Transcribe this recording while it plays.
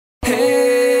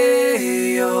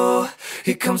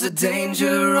Here comes the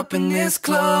danger up in this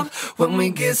club. When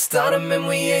we get started, man,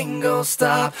 we ain't gon'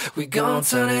 stop. We gon'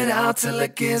 turn it out till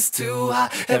it gets too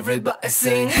hot. Everybody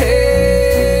sing,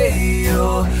 hey,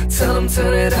 yo. Tell them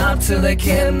turn it out till they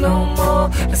can't no more.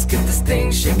 Let's get this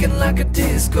thing shaking like a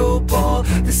disco ball.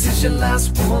 This is your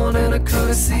last one and a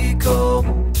courtesy call.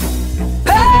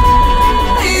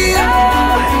 Hey, yo.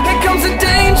 Here comes the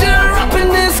danger up in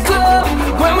this club.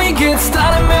 When we get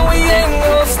started, man, we ain't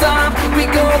gon' stop. We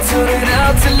gon' turn it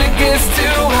out till it gets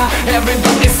too hot.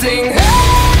 Everybody sing,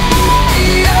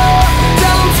 hey, yo.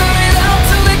 Tell them turn it out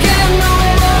till they can't no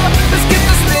more. Let's get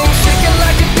this thing shaking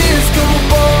like a disco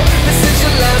ball. This is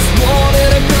your last one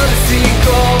and a courtesy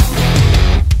call.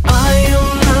 I am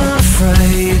not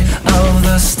afraid of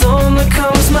the storm that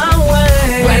comes my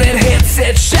way. When it hits,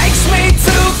 it shakes me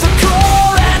to the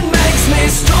core and makes me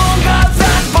stronger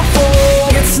than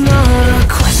before. It's not a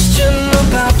question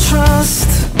about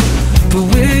trust, but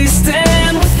we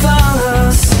stand with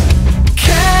us.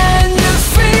 Can you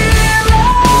feel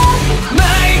it?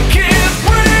 Make it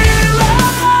real.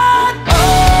 Oh,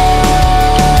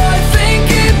 I think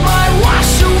it might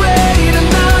wash away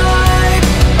tonight.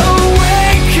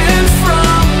 Awaken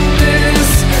from this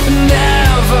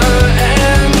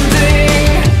never-ending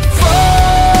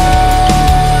fight.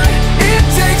 It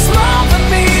takes more than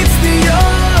meets the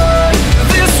eye.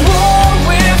 This war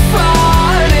we're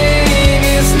fighting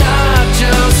is not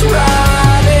just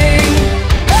riding.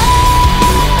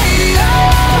 Hey,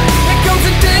 yeah. Here comes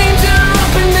the danger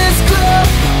up in this club.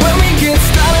 When we get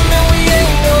started, man, we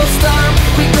ain't gon' stop.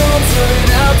 We gon' turn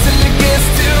it out till it gets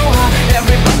too hot.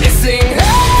 Everybody sing,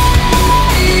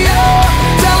 hey, yeah.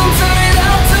 Tell them turn it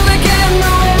out till they can't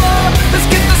no more. Let's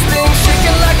get this thing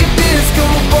shaking like a disco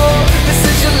ball. This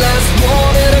is your last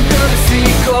one and a courtesy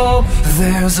call.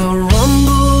 There's a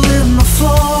rumble in the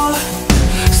floor,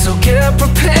 so get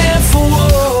prepared for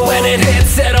war. When it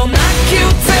hits, it'll knock you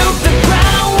to the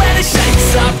ground. When it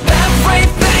shakes up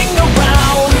everything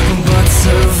around. But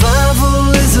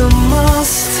survival is a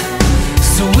must,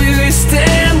 so we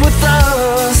stand with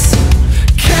us.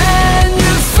 Can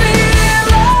you feel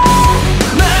it?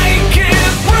 Make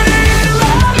it real.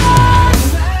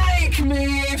 Make me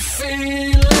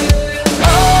feel it.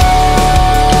 Oh,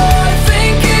 I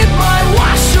think it might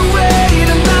wash away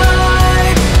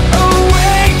tonight.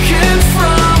 Awaken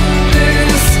from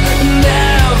this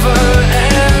never-ending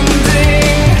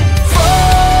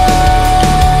fight.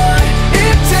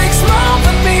 It takes more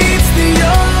than meets the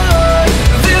eye.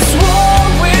 This war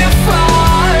we're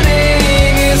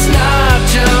fighting is not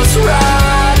just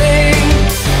riding.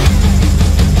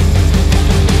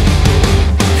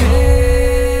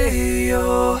 Hey,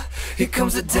 yo. Here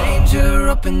comes the danger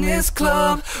up in this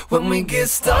club. When we get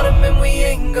started, man, we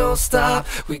ain't gon' stop.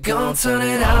 We gon' turn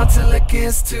it out till it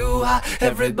gets too hot.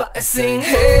 Everybody sing,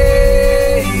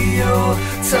 hey, yo.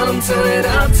 Tell them turn it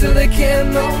out till they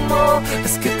can't no more.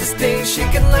 Let's get this thing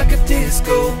shaking like a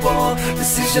disco ball.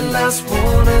 This is your last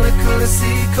one and a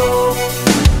courtesy call.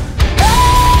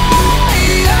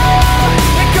 Hey, yo.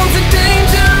 Here comes the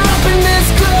danger up in this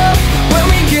club. When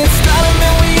we get started,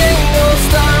 man, we ain't gon'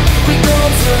 stop. We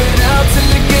gon' turn it out till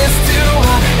it gets too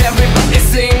hot. Everybody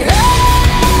sing,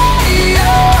 hey,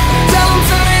 yo. Tell them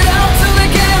turn it out till they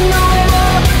can't no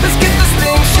more. Let's get this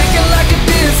thing shaking like a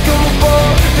disco ball.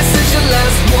 This is your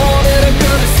last one and a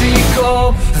courtesy call.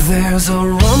 There's a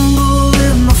rumble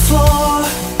in the floor,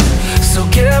 so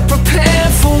get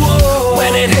prepared for war.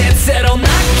 When it hits, it'll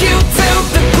knock you to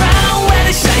the ground. When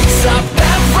it shakes up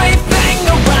everything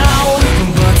around.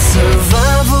 But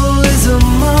survival is a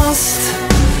must,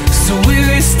 so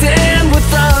we stand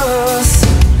with us.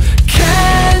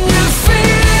 Can you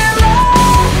feel it?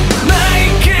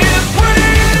 Make it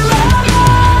real.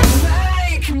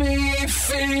 Make me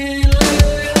feel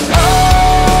it. Oh,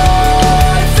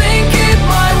 I think it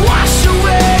might wash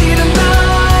away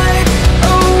tonight.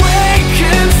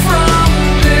 Awaken from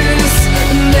this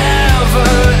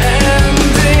never-ending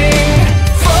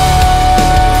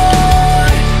fight.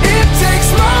 It takes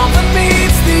more than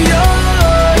meets the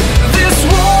eye. This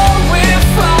war we're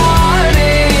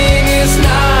fighting is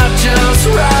not just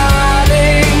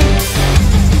riding.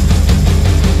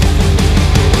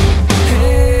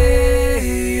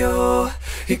 Hey, yo.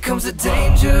 Here comes the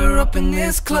danger up in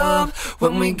this club.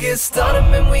 When we get started,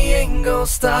 man, we ain't gon'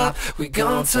 stop. We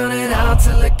gon' turn it out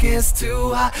till it gets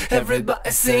too hot.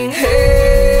 Everybody sing,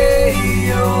 hey,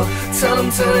 yo. Tell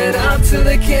them turn it out till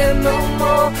they can't no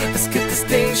more. Let's get this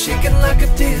thing shaking like a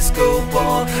disco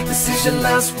ball. This is your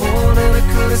last one and a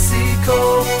courtesy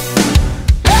call.